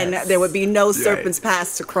then, there would be no Serpent's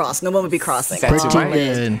Path to cross. No one would be crossing. That's Pretty right.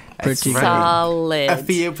 good. Pretty good. Solid.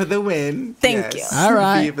 Afiya for the win. Thank you. All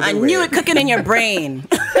right. I knew it cooking in your brain.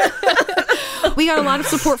 We got a lot of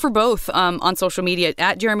support for both on social media.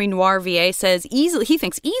 At Jeremy Noir VA says he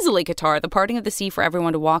thinks easily Katara, the parting of the sea for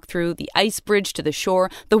everyone to walk through, the ice bridge to the shore,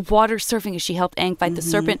 the water surfing as she helped Aang fight the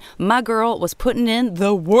serpent. My girl was putting in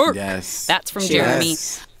the work. Yes. That's from Yes. Jeremy.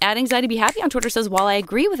 At Anxiety Be Happy on Twitter says, while I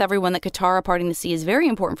agree with everyone that Katara parting the sea is very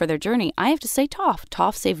important for their journey, I have to say Toph.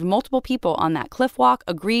 Toph saved multiple people on that cliff walk.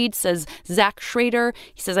 Agreed, says Zach Schrader.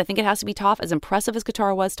 He says, I think it has to be Toph. As impressive as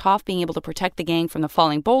Katara was, Toph being able to protect the gang from the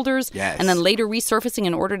falling boulders and then later resurfacing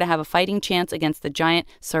in order to have a fighting chance against the giant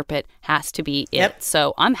Serpent has to be it.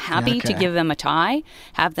 So I'm happy to give them a tie,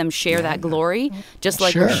 have them share that glory, just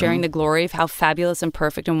like we're sharing the glory of how fabulous and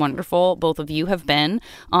perfect and wonderful both of you have been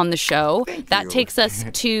on the show. That takes us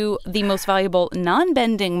to the most valuable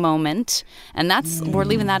non-bending moment, and that's we're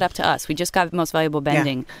leaving that up to us. We just got the most valuable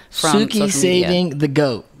bending from Suki saving the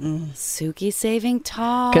goat. Suki saving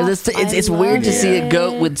Toph. Because it's weird to see a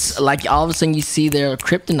goat with, like, all of a sudden you see their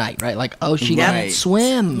kryptonite, right? Like, oh, she can't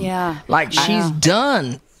swim. Yeah. Like, she's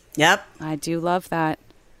done. Yep. I do love that.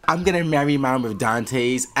 I'm going to marry mine with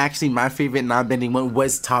Dante's. Actually, my favorite non-bending one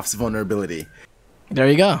was Toph's vulnerability. There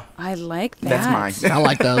you go. I like that. That's mine. I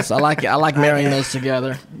like those. I like marrying those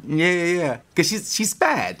together. Yeah. Because she's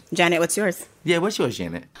bad. Janet, what's yours? Yeah, what's yours,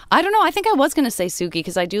 Janet? I don't know. I think I was going to say Suki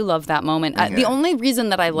because I do love that moment. The only reason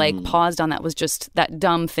that I paused on that was just that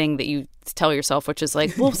dumb thing that you tell yourself, which is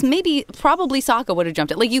like, well, probably Sokka would have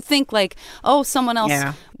jumped it. Like, you think like, oh, someone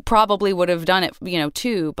else probably would have done it,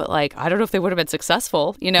 too. But like, I don't know if they would have been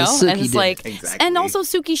successful, And it's like, and also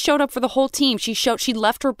Suki showed up for the whole team. She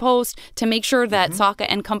left her post to make sure that Sokka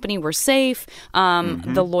and company were safe.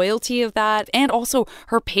 The loyalty of that, and also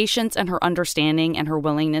her patience and her understanding and her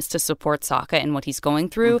willingness to support Sokka and what he's going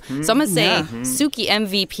through. So I'm going to say Suki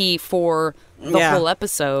MVP for the whole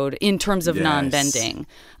episode in terms of non-bending.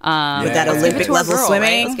 With that Olympic level swimming.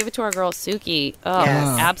 Right? Let's give it to our girl Suki. Oh,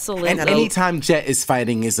 absolutely. And anytime Jet is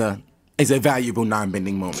fighting is a valuable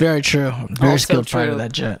non-bending moment. Very true. Very skilled fighter,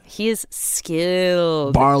 that Jet. He is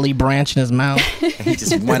skilled. Barley branch in his mouth. And he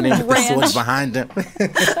just running with the swords behind him.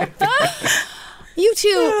 You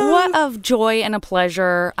two, what a joy and a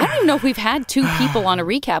pleasure. I don't even know if we've had two people on a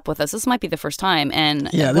recap with us. This might be the first time. And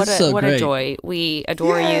what a joy. We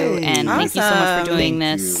adore you, and thank you so much for doing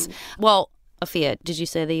this. Well, Afiya, did you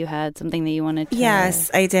say that you had something that you wanted to?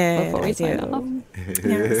 Yes, I did. I do.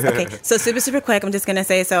 Yes. Okay, so super quick, I'm just going to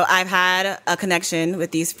say, so I've had a connection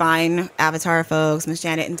with these fine Avatar folks, Miss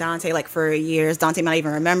Janet and Dante, like for years. Dante might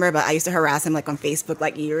even remember, but I used to harass him like on Facebook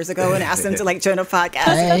like years ago and ask him to like join a podcast.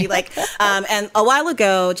 And be like, and a while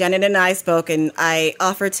ago, Janet and I spoke, and I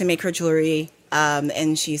offered to make her jewelry,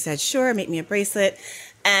 and she said, sure, make me a bracelet.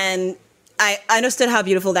 And I understood how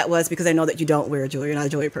beautiful that was because I know that you don't wear jewelry. You're not a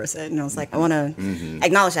jewelry person. And I was like, I want to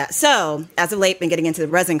acknowledge that. So, as of late, been getting into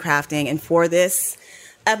resin crafting. And for this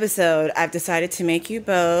episode, I've decided to make you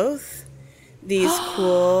both these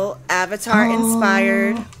cool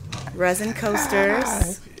Avatar-inspired resin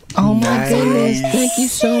coasters. Oh, my goodness. Thank you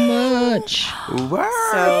so much. Wow.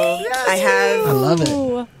 So, I love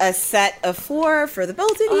it. A set of 4 for the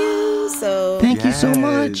both of you. So, thank you so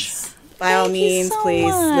much. By all means,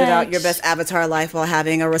 please live out your best Avatar life while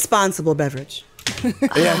having a responsible beverage.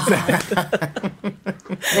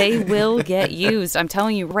 They will get used. I'm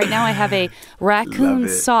telling you, right now I have a raccoon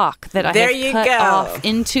sock that I had cut off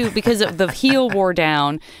into because of the heel wore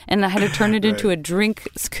down, and I had to turn it into a drink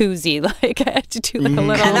koozie. Like, I had to do like a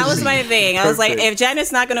little. And that was my thing. I was like, if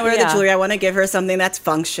Janet's not going to wear the jewelry, I want to give her something that's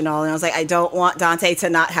functional. And I was like, I don't want Dante to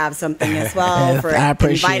not have something as well for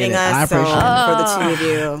inviting us. So for the two of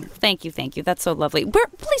you. Thank you. That's so lovely.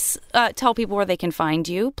 Please tell people where they can find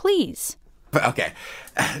you, please. Okay.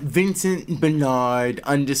 Vincent Bernard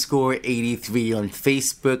 _83 on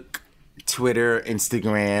Facebook, Twitter,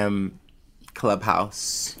 Instagram,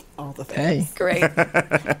 Clubhouse. All the things. Hey. Great.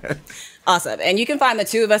 Awesome. And you can find the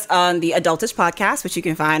two of us on the Adultish podcast, which you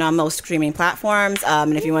can find on most streaming platforms.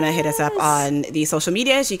 And if you want to hit us up on the social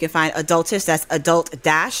medias, you can find Adultish, that's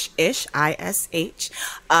adult-ish, ISH,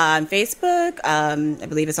 on Facebook. I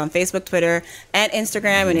believe it's on Facebook, Twitter, and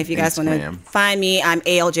Instagram. And if you guys want to find me, I'm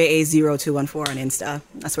ALJA0214 on Insta.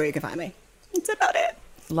 That's where you can find me. That's about it.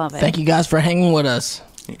 Love it. Thank you guys for hanging with us.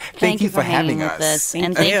 Thank you for having us. This.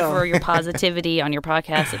 And thank you for your positivity on your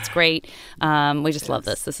podcast. It's great. We just love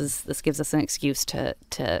this. This gives us an excuse to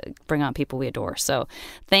bring on people we adore. So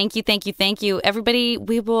thank you. Everybody,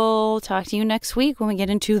 we will talk to you next week when we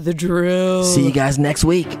get into the drill. See you guys next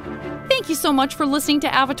week. Thank you so much for listening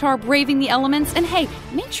to Avatar Braving the Elements. And hey,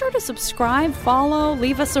 make sure to subscribe, follow,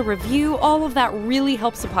 leave us a review. All of that really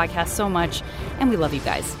helps the podcast so much. And we love you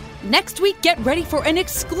guys. Next week, get ready for an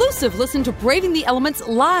exclusive listen to Braving the Elements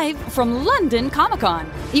live from London Comic-Con.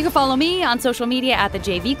 You can follow me on social media at the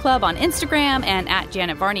JV Club on Instagram and at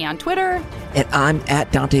Janet Varney on Twitter. And I'm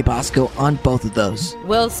at Dante Bosco on both of those.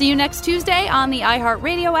 We'll see you next Tuesday on the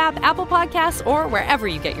iHeartRadio app, Apple Podcasts, or wherever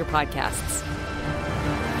you get your podcasts.